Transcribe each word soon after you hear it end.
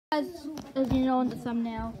As you know in the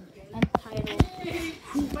thumbnail and title,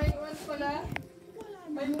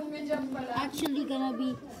 actually gonna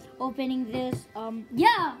be opening this.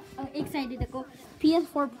 Yeah, I'm excited to go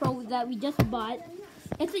PS4 Pro that we just bought.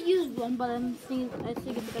 It's a used one, but I think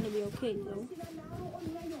it's gonna be okay though.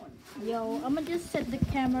 Yo, I'm gonna just set the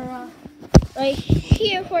camera right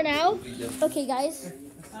here for now. Okay, guys.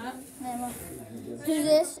 Do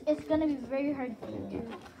this. It's gonna be very hard to do.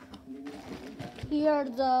 Here are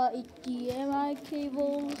the HDMI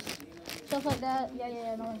cables, stuff like that.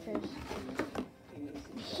 Yeah, no one cares.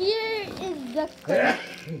 Here is the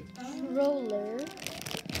controller.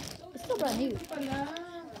 It's still brand new.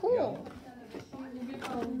 Cool.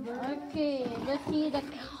 Okay, let's see the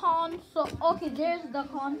console. Okay, there's the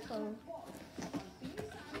console.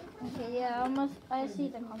 Okay, yeah, I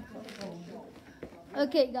see the console.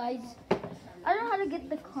 Okay, guys. I don't know how to get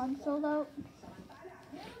the console out.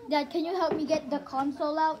 Dad, can you help me get the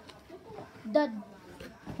console out? Dad,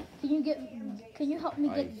 can you help me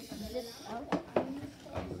get this out?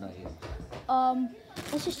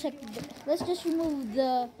 Let's just check. Let's just remove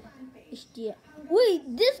the HDMI. Wait,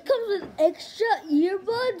 this comes with extra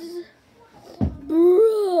earbuds?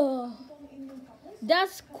 Bruh.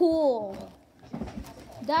 That's cool.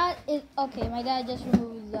 That is okay. My dad just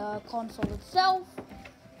removed the console itself.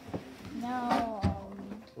 Now,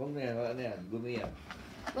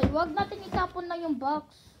 wait, wag natin itapon lang yung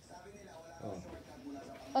box.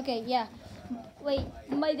 Okay, yeah. Wait,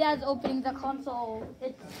 my dad's opening the console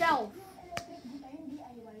itself.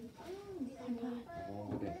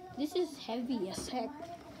 This is heavy as heck.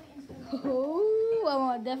 Oh, I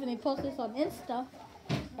want to definitely post this on Insta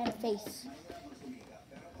and Face.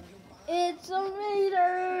 It's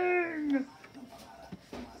amazing!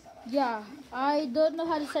 Yeah, I don't know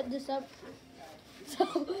how to set this up. So,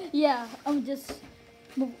 yeah, I'm just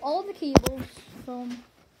move all the cables from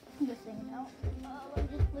this thing now.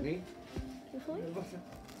 Carefully.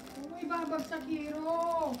 May babagsak,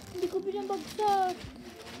 Hero. Hindi ko pinabagsak.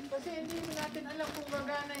 Kasi hindi natin alam kung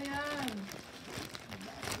gagana yan.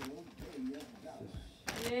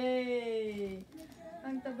 Yay!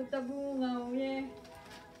 Ang tabu-tabungaw, yeah.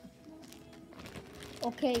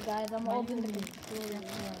 Okay, guys, I'm opening the controller.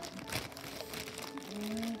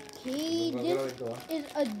 Okay, this is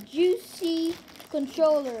a juicy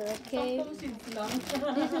controller, okay? This is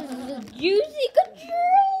the juicy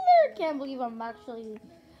controller! Can't believe I'm actually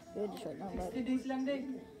doing this right now, but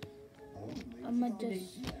I'm gonna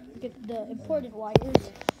just get the important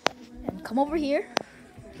wires and come over here.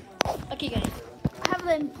 Okay, guys, I have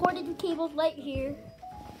the important cables right here,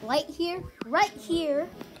 right here.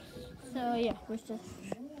 So yeah, we just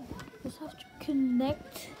have to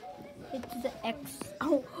connect it to the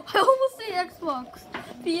Oh, I almost say Xbox.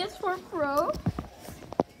 PS4 Pro.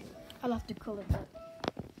 I'll have to color that.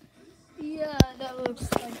 Yeah, that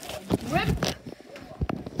looks like a grip.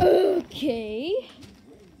 Okay.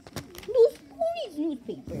 Who needs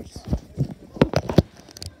newspapers?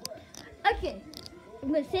 Okay.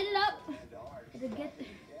 I'm gonna set it up to get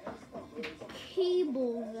the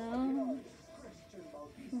cables out.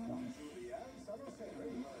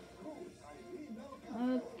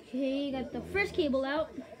 Okay, got the first cable out.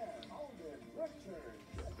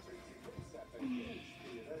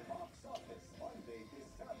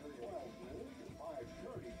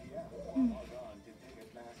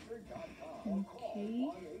 Okay.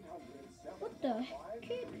 What the heck,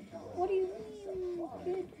 kid? What do you mean,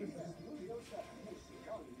 kid?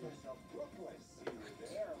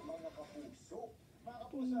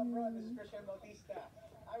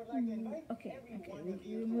 Okay,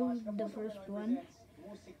 we removed the first one.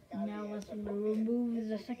 Now let's remove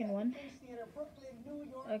the second one.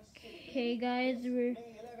 Okay, guys, we're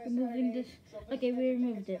removing this. Okay, we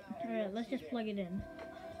removed it. Alright, let's just plug it in.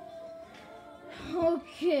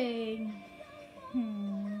 Okay.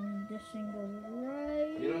 This thing goes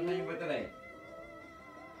right. You don't think battery?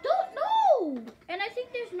 Don't know! And I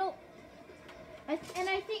think there's no... And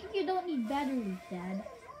I think you don't need batteries, Dad.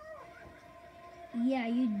 Yeah,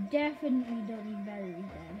 you definitely don't need batteries,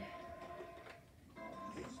 Dad.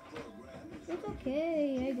 It's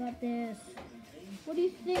okay, I got this. What do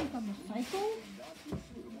you think? I'm a psycho?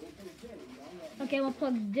 Okay, I'm gonna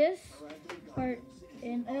plug this part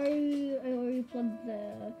in. I already plugged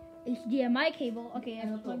the HDMI cable. Okay, I'm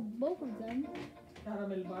gonna plug both of them.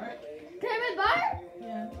 Caramel bar? Caramel bar?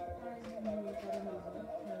 Yeah.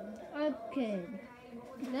 Okay.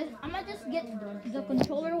 I'm gonna just get the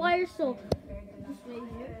controller wire, so this way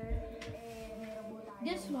here.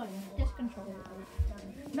 This one, this controller wire.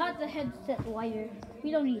 Not the headset wire.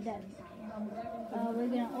 We don't need that. We're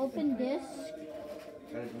gonna open this.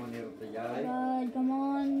 Come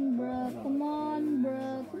on,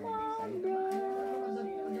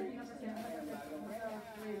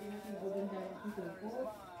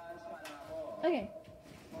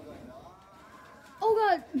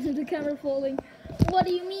 the camera falling. What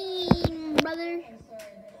do you mean, brother?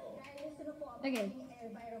 Okay.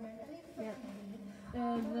 Yeah.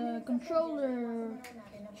 The controller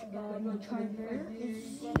charger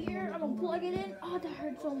is here. I'm gonna plug it in. Oh, that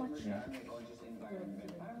hurts so much.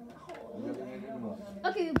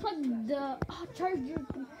 Okay, we plugged the charger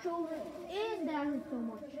controller in. That hurts so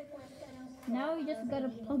much. Now we just gotta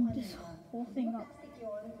plug this whole thing up.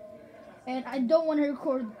 And I don't want to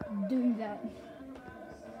record doing that.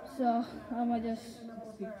 So I'm gonna just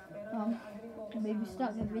maybe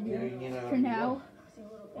stop the video for now.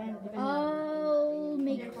 And I'll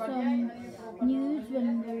make some news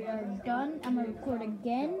when we are done. I'm gonna record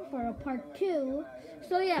again for a part 2.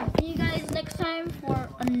 So yeah, see you guys next time for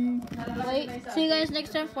see you guys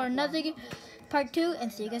next time for another part 2,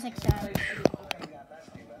 and see you guys next time.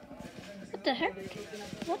 What the heck?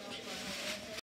 What?